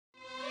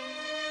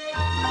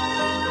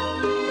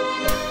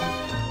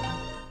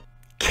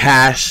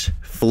Cash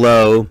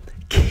flow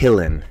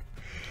killing.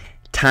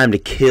 Time to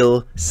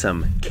kill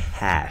some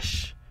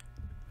cash.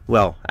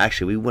 Well,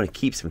 actually, we want to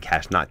keep some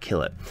cash, not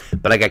kill it.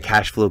 But I got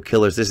cash flow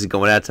killers. This is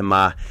going out to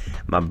my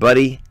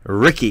buddy,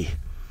 Ricky.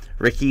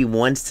 Ricky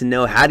wants to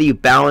know, how do you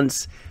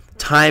balance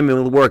time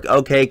and work?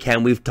 Okay,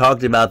 Ken, we've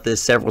talked about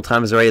this several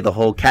times already. The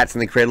whole cats in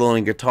the cradle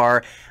and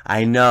guitar.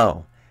 I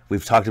know.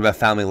 We've talked about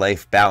family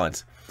life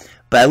balance.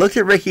 But I looked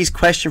at Ricky's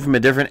question from a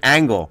different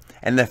angle,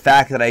 and the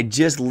fact that I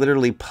just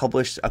literally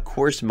published a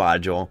course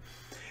module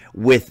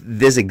with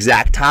this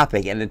exact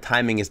topic, and the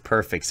timing is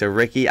perfect. So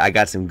Ricky, I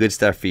got some good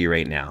stuff for you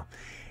right now.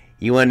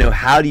 You want to know,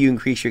 how do you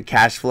increase your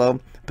cash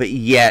flow but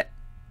yet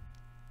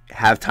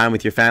have time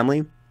with your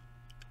family?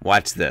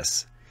 Watch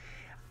this.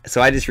 So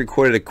I just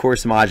recorded a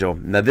course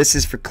module. Now this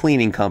is for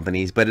cleaning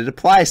companies, but it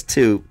applies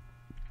to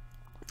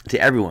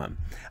everyone.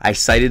 I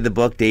cited the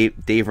book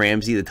Dave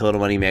Ramsey, The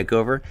Total Money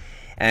Makeover.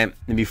 And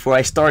before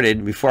I started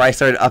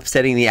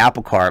upsetting the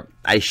apple cart,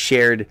 I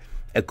shared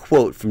a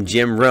quote from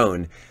Jim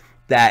Rohn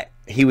that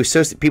he was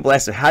so. People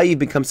asked him, how you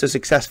become so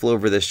successful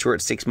over this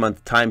short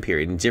 6-month time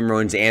period, and Jim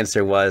Rohn's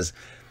answer was,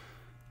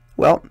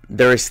 well,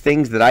 there's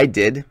things that I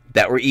did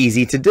that were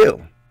easy to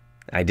do.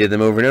 I did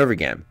them over and over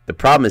again. The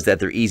problem is that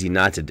they're easy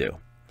not to do.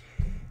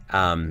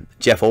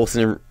 Jeff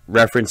Olson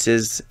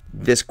references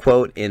this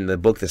quote in the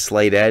book The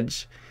Slight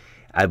Edge.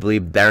 I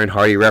believe Darren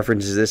Hardy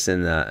references this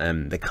in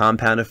the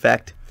Compound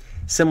Effect.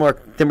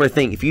 Similar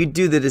thing. If you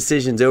do the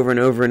decisions over and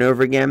over and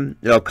over again,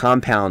 it'll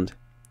compound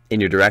in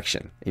your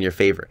direction, in your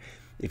favor.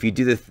 If you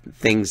do the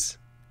things,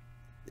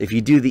 if you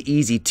do the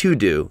easy to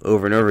do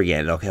over and over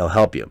again, it'll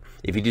help you.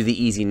 If you do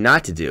the easy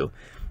not to do,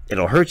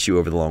 it'll hurt you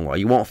over the long run.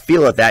 You won't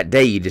feel it that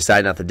day you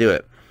decide not to do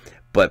it,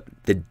 but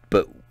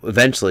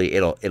eventually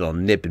it'll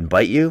nip and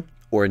bite you,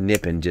 or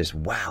nip and just,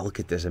 wow, look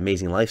at this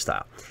amazing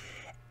lifestyle.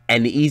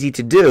 And the easy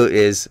to do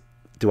is,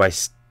 do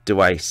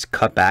I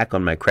cut back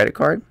on my credit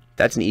card?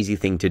 That's an easy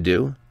thing to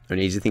do, or an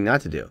easy thing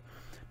not to do.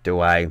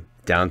 Do I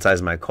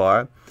downsize my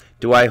car?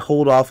 Do I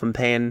hold off on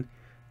paying?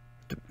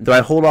 Do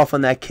I hold off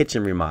on that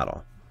kitchen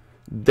remodel?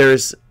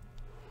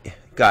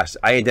 Gosh,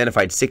 I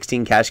identified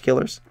 16 cash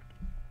killers,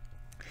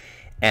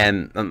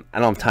 and I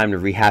don't have time to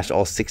rehash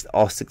all 16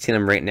 of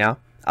them right now.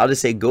 I'll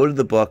just say, go to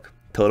the book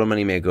Total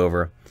Money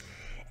Makeover,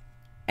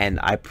 and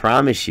I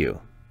promise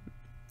you,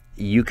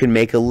 you can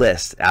make a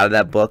list out of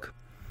that book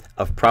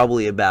of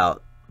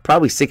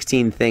probably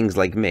 16 things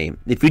like me.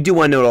 If you do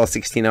want to know what all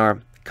 16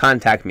 are,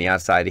 contact me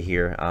outside of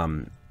here.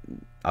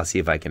 I'll see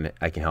if I can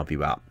help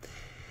you out.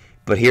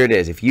 But here it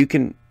is. If you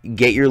can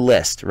get your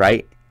list,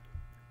 right?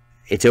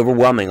 It's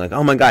overwhelming. Like,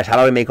 oh my gosh, how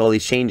do I make all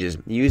these changes?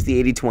 Use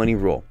the 80-20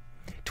 rule.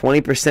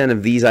 20%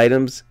 of these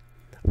items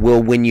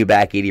will win you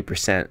back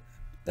 80%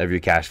 of your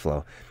cash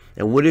flow.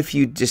 And what if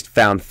you just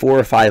found 4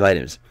 or 5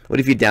 items? What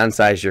if you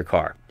downsize your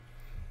car?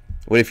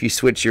 What if you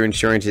switch your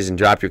insurances and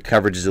drop your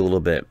coverages a little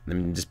bit?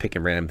 I'm just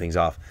picking random things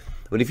off.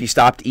 What if you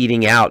stopped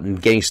eating out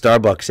and getting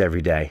Starbucks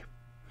every day?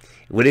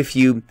 What if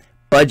you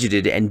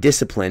budgeted and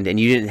disciplined, and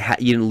you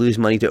didn't lose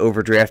money to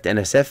overdraft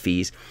NSF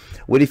fees?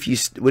 What if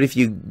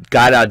you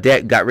got out of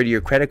debt, got rid of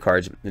your credit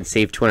cards, and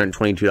saved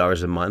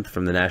 $222 a month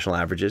from the national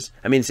averages?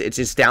 I mean, it's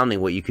astounding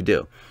what you could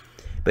do.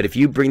 But if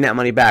you bring that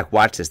money back,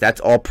 watch this.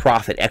 That's all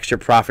profit, extra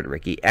profit,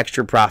 Ricky,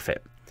 extra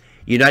profit.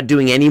 You're not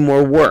doing any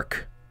more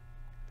work.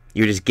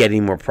 You're just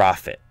getting more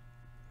profit.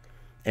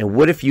 And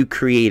what if you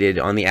created,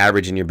 on the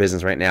average in your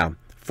business right now,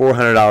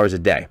 $400 a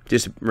day,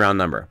 just a round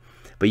number,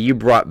 but you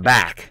brought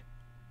back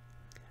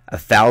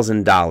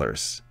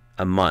 $1,000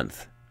 a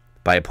month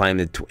by applying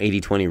the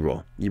 80-20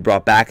 rule? You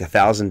brought back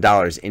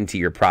 $1,000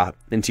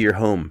 into your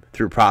home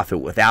through profit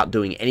without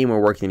doing any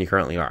more work than you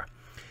currently are.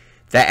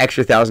 That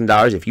extra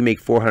 $1,000, if you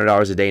make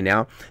 $400 a day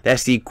now,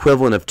 that's the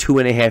equivalent of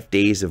 2.5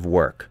 days of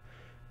work.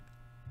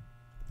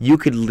 You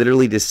could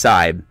literally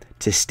decide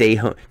to stay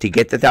home, to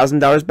get the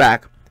 $1,000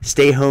 back,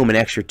 stay home an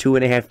extra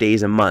 2.5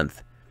 days a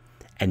month,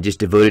 and just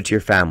devote it to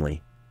your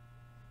family.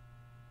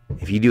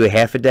 If you do a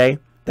half a day,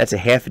 that's a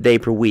half a day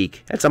per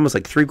week. That's almost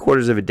like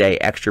 3/4 of a day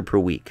extra per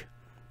week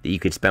that you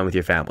could spend with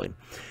your family.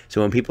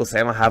 So when people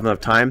say, I don't have enough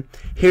time,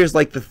 here's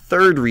like the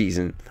 3rd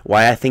reason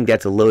why I think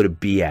that's a load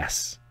of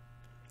BS.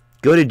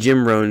 Go to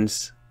Jim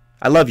Rohn's.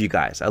 I love you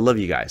guys.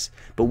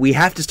 But we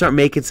have to start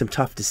making some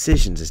tough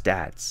decisions as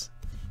dads.